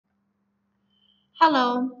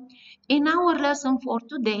Hello. In our lesson for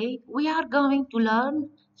today, we are going to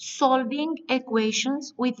learn solving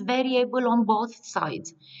equations with variable on both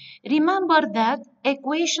sides. Remember that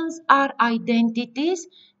equations are identities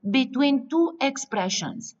between two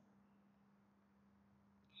expressions.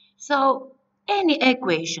 So, any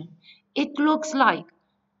equation, it looks like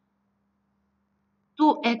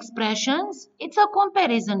two expressions. It's a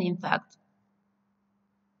comparison, in fact.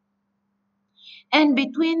 And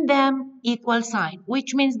between them equal sign,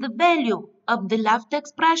 which means the value of the left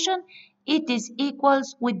expression, it is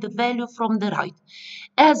equals with the value from the right.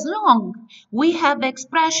 As long we have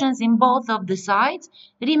expressions in both of the sides,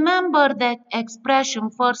 remember that expression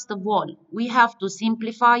first of all, we have to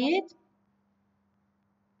simplify it,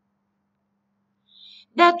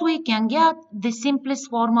 that we can get the simplest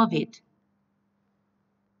form of it.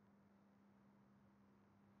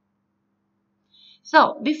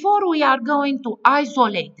 So, before we are going to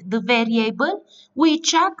isolate the variable, we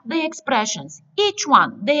check the expressions. Each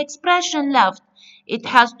one, the expression left, it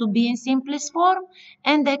has to be in simplest form,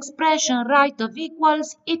 and the expression right of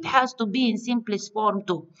equals, it has to be in simplest form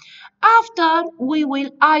too. After, we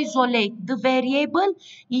will isolate the variable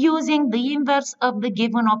using the inverse of the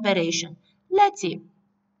given operation. Let's see.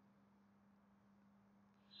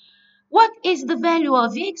 What is the value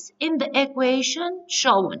of x in the equation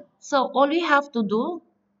shown? So all we have to do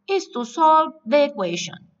is to solve the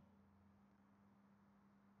equation.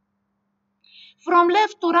 From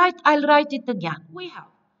left to right, I'll write it again. We have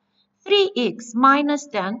 3x minus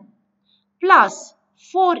 10 plus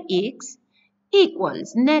 4x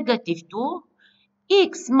equals negative 2,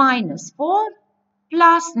 x minus 4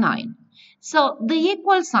 plus 9. So the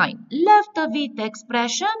equal sign, left of it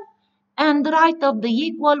expression, and right of the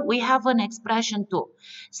equal, we have an expression too.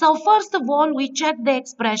 So first of all, we check the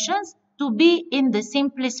expressions to be in the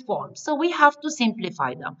simplest form. So we have to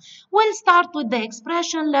simplify them. We'll start with the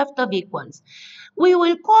expression left of equals. We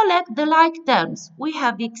will collect the like terms. We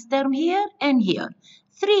have x term here and here.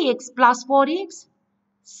 3x plus 4x,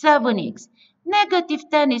 7x. Negative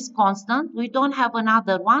 10 is constant. We don't have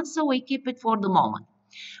another one, so we keep it for the moment.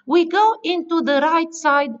 We go into the right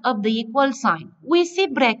side of the equal sign. We see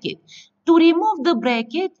bracket. To remove the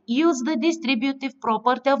bracket, use the distributive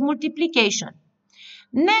property of multiplication.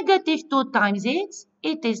 Negative 2 times x,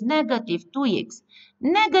 it is negative 2x.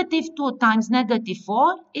 Negative 2 times negative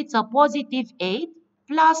 4, it's a positive 8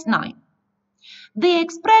 plus 9. The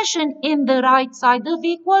expression in the right side of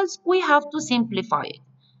equals, we have to simplify it.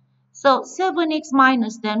 So 7x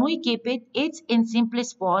minus 10, we keep it, it's in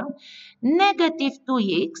simplest form. Negative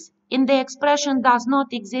 2x, in the expression does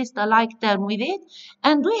not exist a like term with it.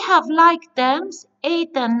 And we have like terms,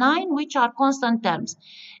 8 and 9, which are constant terms.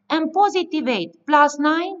 And positive 8 plus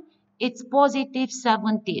 9, it's positive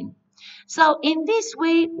 17. So in this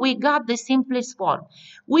way, we got the simplest form.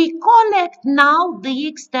 We collect now the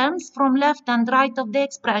x terms from left and right of the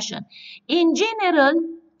expression. In general,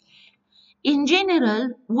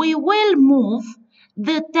 we will move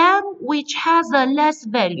the term which has a less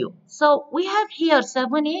value. So we have here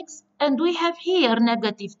 7x and we have here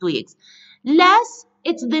negative 2x. Less,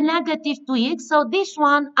 it's the negative 2x. So this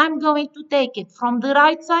one, I'm going to take it from the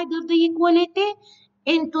right side of the equality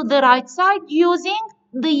into the right side using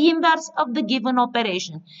the inverse of the given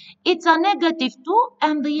operation. It's a negative 2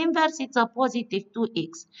 and the inverse is a positive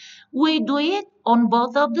 2x. We do it on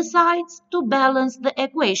both of the sides to balance the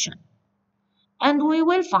equation. And we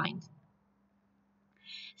will find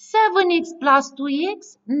 7x plus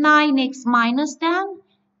 2x, 9x minus 10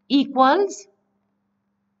 equals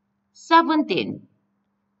 17.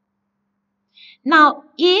 Now,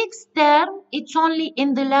 x term, it's only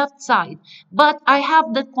in the left side, but I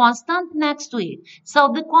have the constant next to it.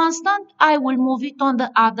 So the constant, I will move it on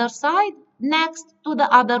the other side next to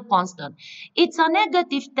the other constant. It's a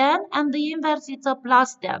negative 10 and the inverse is a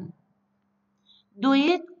plus 10. Do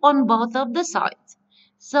it on both of the sides.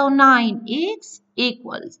 So 9x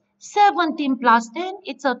equals 17 plus 10,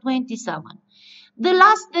 it's a 27. The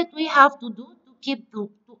last that we have to do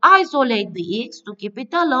to isolate the x, to keep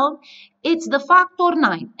it alone, it's the factor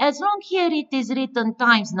 9. As long here it is written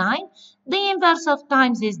times 9, the inverse of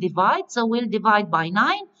times is divide, so we'll divide by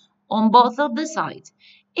 9 on both of the sides.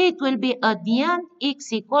 It will be at the end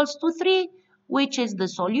x equals to 3, which is the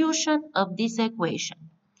solution of this equation.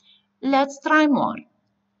 Let's try more.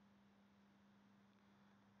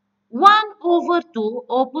 1 over 2,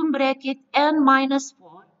 open bracket, n minus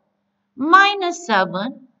 4, minus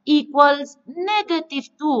 7 equals negative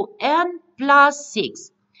 2n plus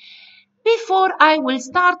 6. Before I will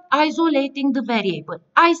start isolating the variable,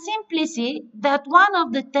 I simply see that one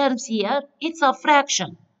of the terms here, it's a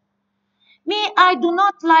fraction. Me, I do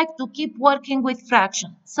not like to keep working with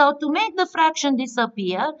fraction. So to make the fraction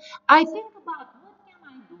disappear, I think about what can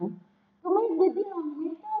I do to make the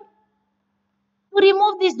denominator, to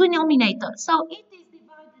remove this denominator. So it is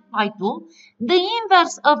divided by 2. The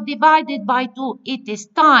inverse of divided by 2, it is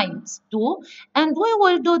times 2. And we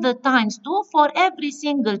will do the times 2 for every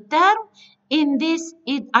single term in this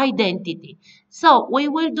identity. So we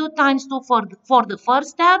will do times 2 for the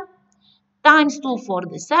first term, times 2 for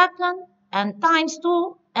the second, and times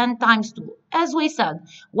 2 and times 2. As we said,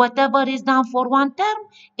 whatever is done for one term,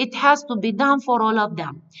 it has to be done for all of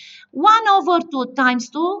them. 1 over 2 times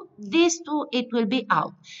 2, this 2, it will be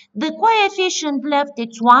out. The coefficient left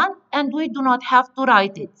is 1, and we do not have to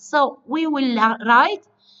write it. So we will write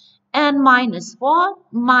n minus 4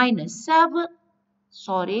 minus 7,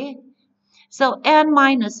 so n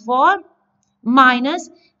minus 4 minus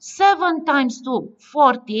 7 times 2,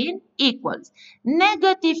 14 equals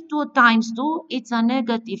negative 2 times 2, it's a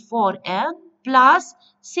negative 4n plus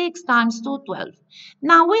 6 times 2, 12.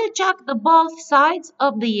 Now we'll check the both sides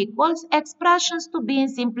of the equals expressions to be in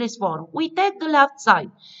simplest form. We take the left side.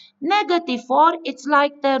 Negative 4, it's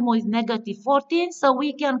like term with negative 14, so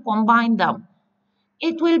we can combine them.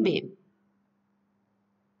 It will be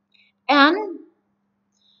n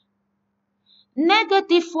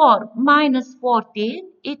negative 4 minus 14,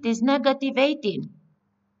 it is negative 18,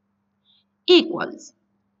 equals.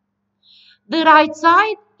 The right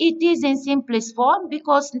side, it is in simplest form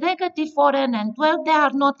because negative 4n and 12, they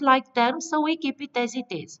are not like terms, so we keep it as it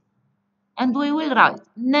is. And we will write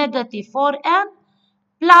negative 4n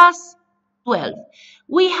plus 12.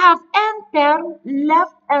 We have n term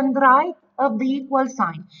left and right of the equal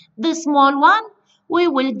sign. The small one, we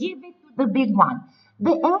will give it to the big one.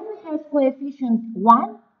 The n has coefficient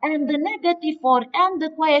 1 and the negative 4 and the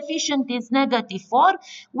coefficient is negative 4,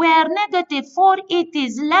 where negative 4 it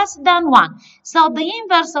is less than 1. So the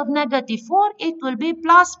inverse of negative 4 it will be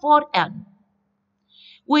plus 4n.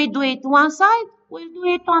 We do it one side, we'll do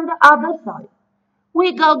it on the other side.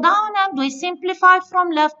 We go down and we simplify from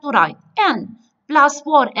left to right. N plus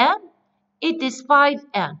 4n, it is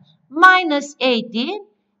 5n minus 18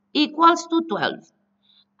 equals to 12.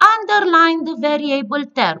 Underline the variable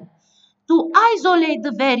term. To isolate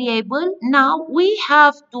the variable, now we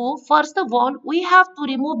have to, first of all, we have to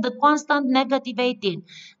remove the constant negative 18.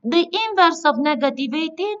 The inverse of negative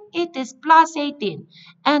 18, it is plus 18.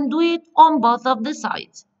 And do it on both of the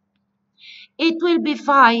sides. It will be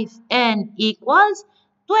 5n equals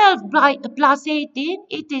 12 plus 18,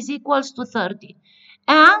 it is equals to 30.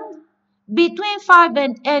 And between 5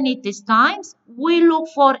 and n it is times, we look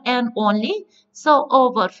for n only, so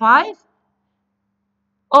over 5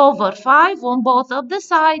 on both of the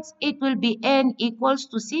sides, it will be n equals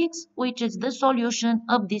to 6, which is the solution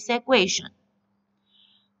of this equation.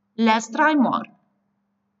 Let's try more.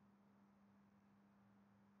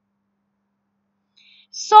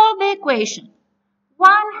 Solve the equation.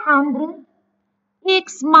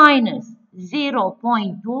 100x minus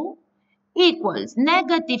 0.2 equals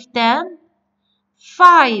negative 10,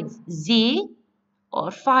 5z, or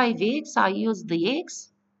 5x, I use the x,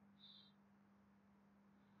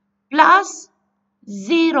 plus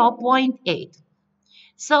 0.8.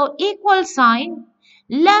 So equal sign,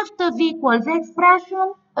 left of equals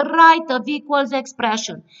expression, right of equals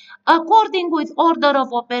expression. According with order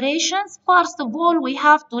of operations, first of all, we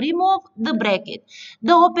have to remove the bracket.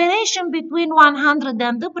 The operation between 100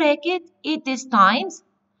 and the bracket, it is times.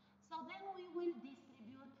 So then we will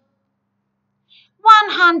distribute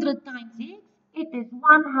 100 times x, it is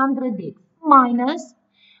 100x, minus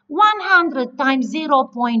 100 times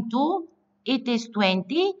 0.2, it is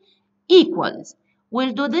 20, equals.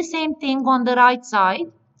 We'll do the same thing on the right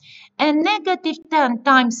side. And negative 10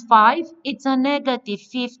 times 5, it's a negative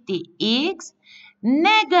 50x.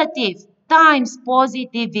 Negative times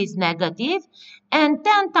positive is negative. And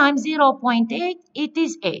 10 times 0.8, it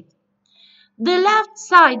is 8. The left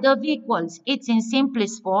side of equals, it's in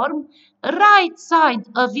simplest form. Right side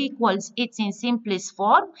of equals, it's in simplest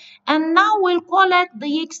form. And now we'll collect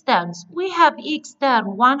the x terms. We have x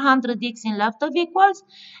term 100x in left of equals.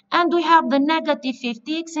 And we have the negative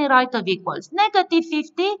 50x in right of equals. Negative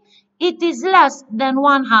 50, it is less than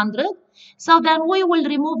 100. So then we will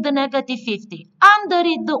remove the negative 50. Under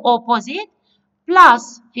it, the opposite,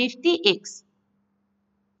 plus 50x.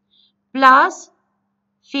 Plus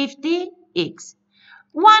 50x.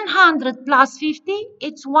 100 plus 50,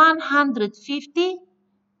 it's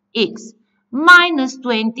 150x. Minus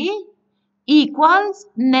 20 equals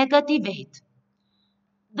negative 8.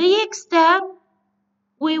 The x term,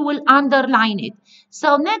 we will underline it.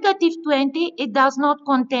 So negative 20, it does not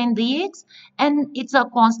contain the x and it's a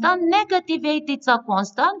constant. Negative 8, it's a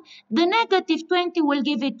constant. The negative 20 will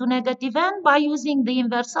give it to negative n by using the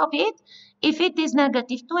inverse of it. If it is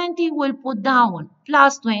negative 20, we'll put down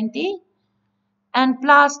plus 20 and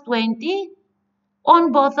plus 20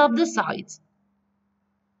 on both of the sides.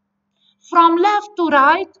 From left to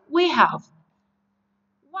right, we have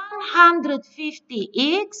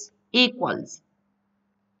 150x equals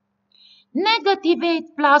negative 8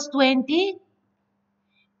 plus 20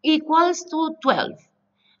 equals to 12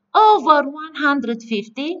 over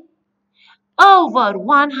 150 over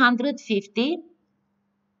 150.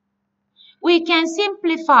 We can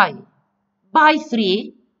simplify by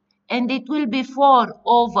 3 and it will be 4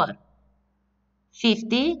 over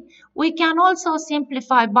 50. We can also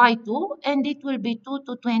simplify by 2 and it will be 2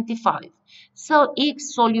 to 25. So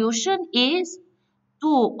x solution is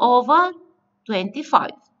 2 over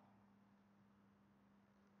 25.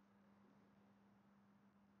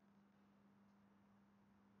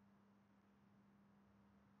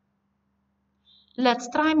 Let's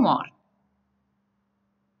try more.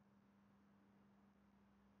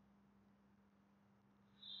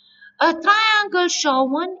 A triangle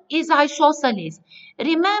shown is isosceles.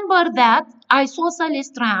 Remember that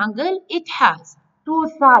isosceles triangle, it has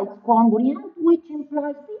two sides congruent, which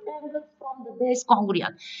implies the angles from the base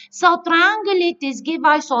congruent. So triangle it is give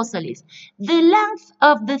isosceles. The length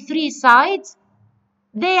of the three sides,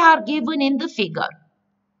 they are given in the figure.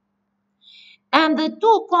 And the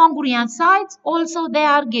two congruent sides also they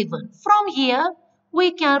are given. From here,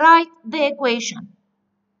 we can write the equation.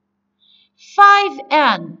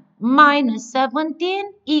 5n minus 17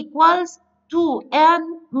 equals 2n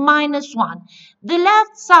minus 1. The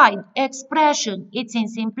left side expression, it's in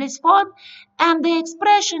simplest form, and the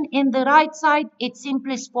expression in the right side, it's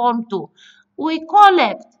simplest form too. We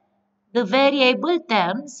collect the variable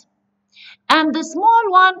terms, and the small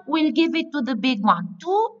one will give it to the big one.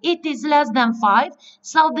 2, it is less than 5,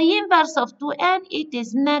 so the inverse of 2n, it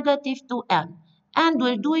is negative 2n, and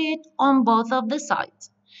we'll do it on both of the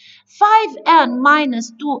sides. 5n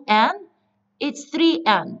minus 2n, it's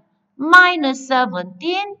 3n, minus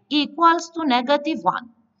 17 equals to negative 1.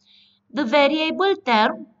 The variable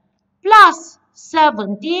term plus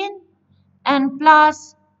 17 and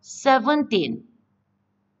plus 17.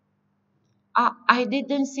 I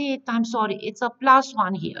didn't see it, I'm sorry, it's a plus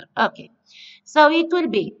 1 here. Okay, so it will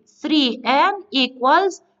be 3n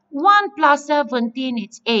equals 1 plus 17,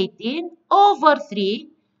 it's 18, over 3,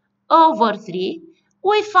 over 3.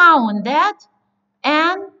 We found that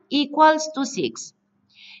n equals to 6.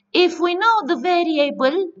 If we know the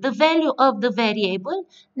variable, the value of the variable,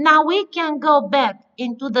 now we can go back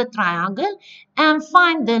into the triangle and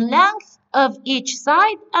find the length of each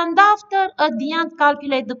side, and after at the end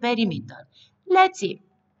calculate the perimeter. Let's see.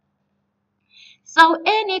 So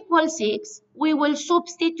n equals 6, we will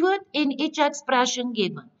substitute in each expression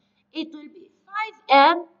given. It will be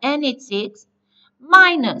 5n, and it's 6,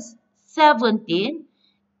 minus 17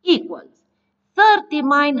 equals 30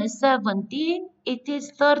 minus 17, it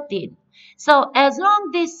is 13. So as long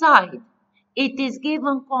this side, it is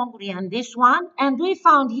given congruent this one, and we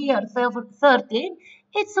found here 13,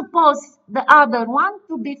 it's supposed the other one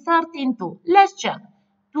to be 13 too. Let's check.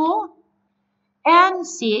 2 and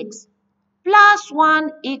 6 plus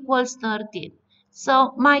 1 equals 13.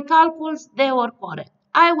 So my calculations, they were correct.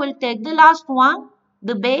 I will take the last one,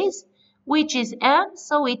 the base, which is n,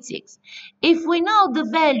 so it's 6. If we know the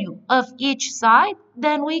value of each side,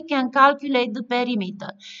 then we can calculate the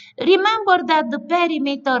perimeter. Remember that the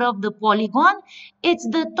perimeter of the polygon, it's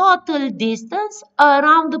the total distance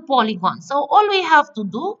around the polygon. So all we have to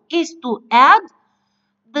do is to add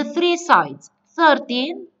the three sides,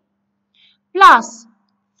 13 plus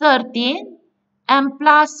 13 and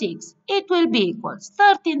plus 6. It will be equals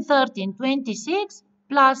 13, 13, 26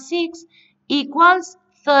 plus 6 equals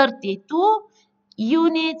 32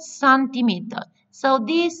 units centimeter. So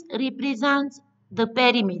this represents the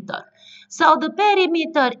perimeter. So the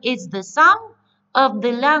perimeter is the sum of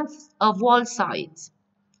the length of all sides.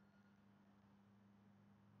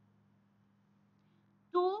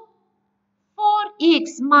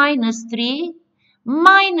 4x minus 3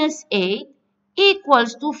 minus 8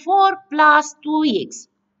 equals to 4 plus 2x.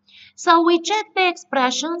 So we check the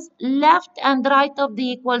expressions left and right of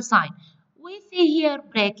the equal sign. We see here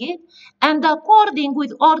bracket, and according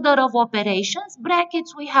with order of operations,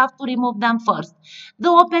 brackets we have to remove them first. The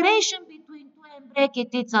operation between 2 and bracket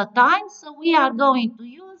is a times, so we are going to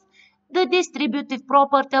use the distributive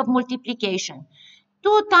property of multiplication.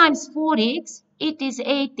 2 times 4x, it is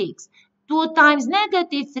 8x. 2 times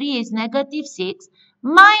negative 3 is negative 6,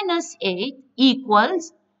 minus 8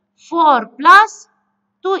 equals 4 plus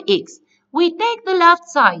 2x. We take the left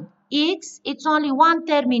side. X, it's only one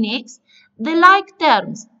term in x. The like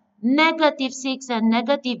terms, negative 6 and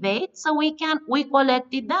negative 8. So we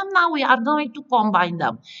collected them. Now we are going to combine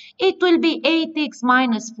them. It will be 8x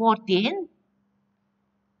minus 14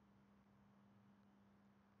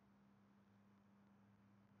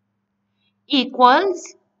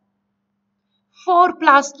 equals 4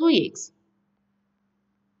 plus 2x.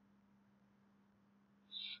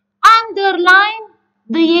 Underline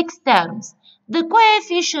the x terms. The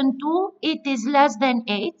coefficient 2, it is less than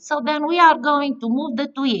 8. So then we are going to move the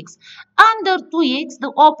 2x. Under 2x,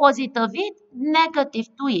 the opposite of it, negative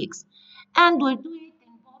 2x. And we'll do it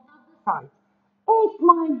in both of the sides. 8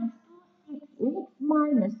 minus 2, 6x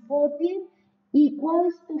minus 14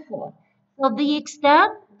 equals to 4. So the x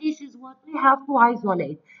term, this is what we have to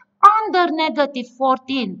isolate. Under negative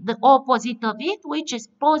 14, the opposite of it, which is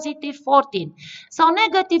positive 14. So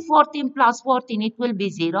negative 14 plus 14, it will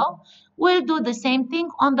be 0. We'll do the same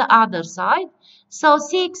thing on the other side. So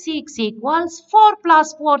 6 equals 4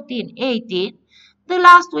 plus 14, 18. The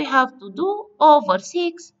last we have to do over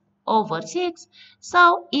 6 over 6.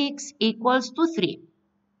 So x equals to 3.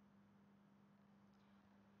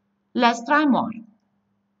 Let's try more.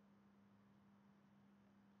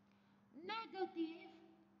 Negative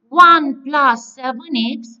 1 plus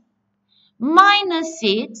 7x minus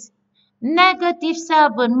 6, negative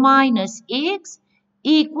 7 minus x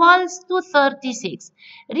equals to 36.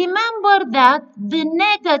 Remember that the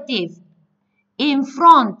negative in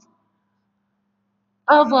front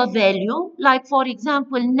of a value, like for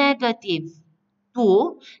example negative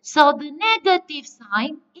 2, so the negative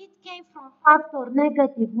sign, it came from factor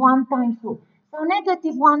negative 1 times 2. So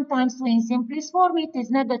negative 1 times 2 in simplest form, it is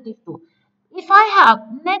negative 2. If I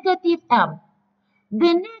have negative m,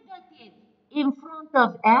 the negative in front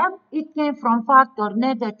of m, it came from factor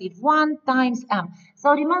negative 1 times m.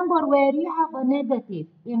 So remember, where you have a negative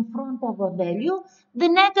in front of a value, the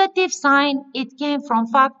negative sign, it came from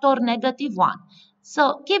factor negative 1.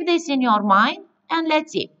 So keep this in your mind and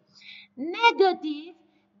let's see. Negative,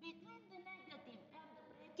 between the negative and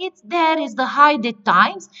the brackets, there is the hidden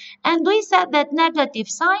times. And we said that negative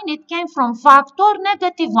sign, it came from factor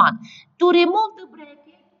negative 1. To remove the bracket,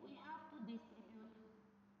 we have to distribute.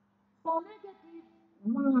 So negative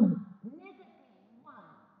 1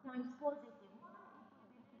 times positive 1, it will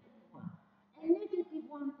be negative 1. And negative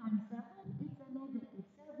 1 times 7 is a negative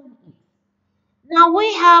 7x. Now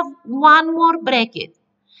we have one more bracket.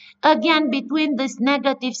 Again, between this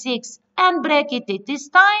negative 6 and bracket, it is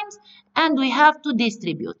times, and we have to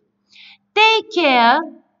distribute. Take care,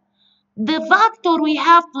 the factor we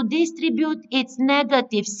have to distribute, it's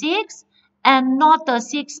negative 6 and not a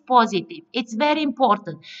 6 positive. It's very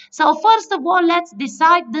important. So first of all, let's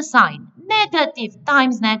decide the sign. Negative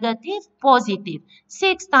times negative, positive.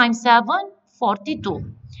 6 times 7,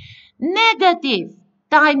 42. Negative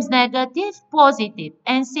times negative, positive.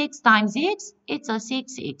 And 6 times x, it's a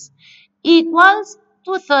 6x. Equals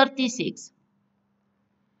to 36.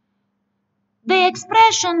 The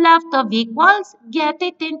expression left of equals, get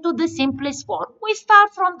it into the simplest form. We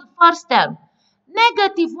start from the first term.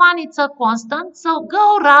 Negative 1, it's a constant, so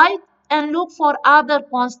go right and look for other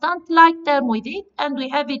constant like term with it, and we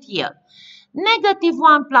have it here. Negative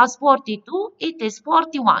 1 plus 42, it is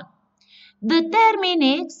 41. The term in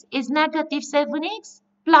x is negative 7x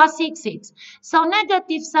plus 6x. So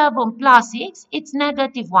negative 7 plus x, it's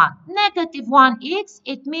negative 1. Negative 1x,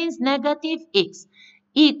 it means negative x,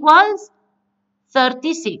 equals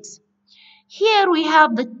 36. Here we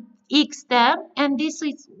have the x term, and this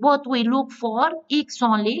is what we look for, x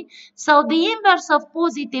only. So the inverse of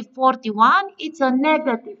positive 41, it's a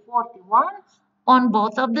negative 41 on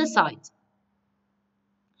both of the sides.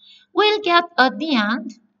 We'll get at the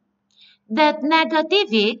end that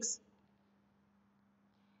negative x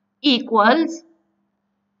equals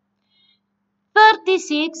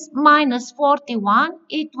 36 minus 41,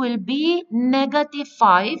 it will be negative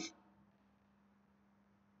 5.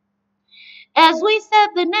 As we said,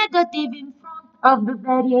 the negative in front of the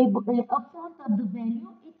variable, in front of the value,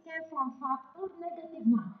 it came from factor negative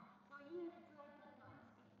 1. So here it's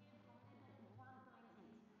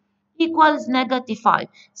like equals negative 5.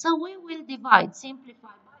 So we will divide, simplify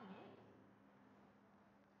by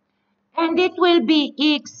it, and it will be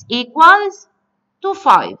x equals to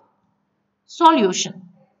 5. Solution.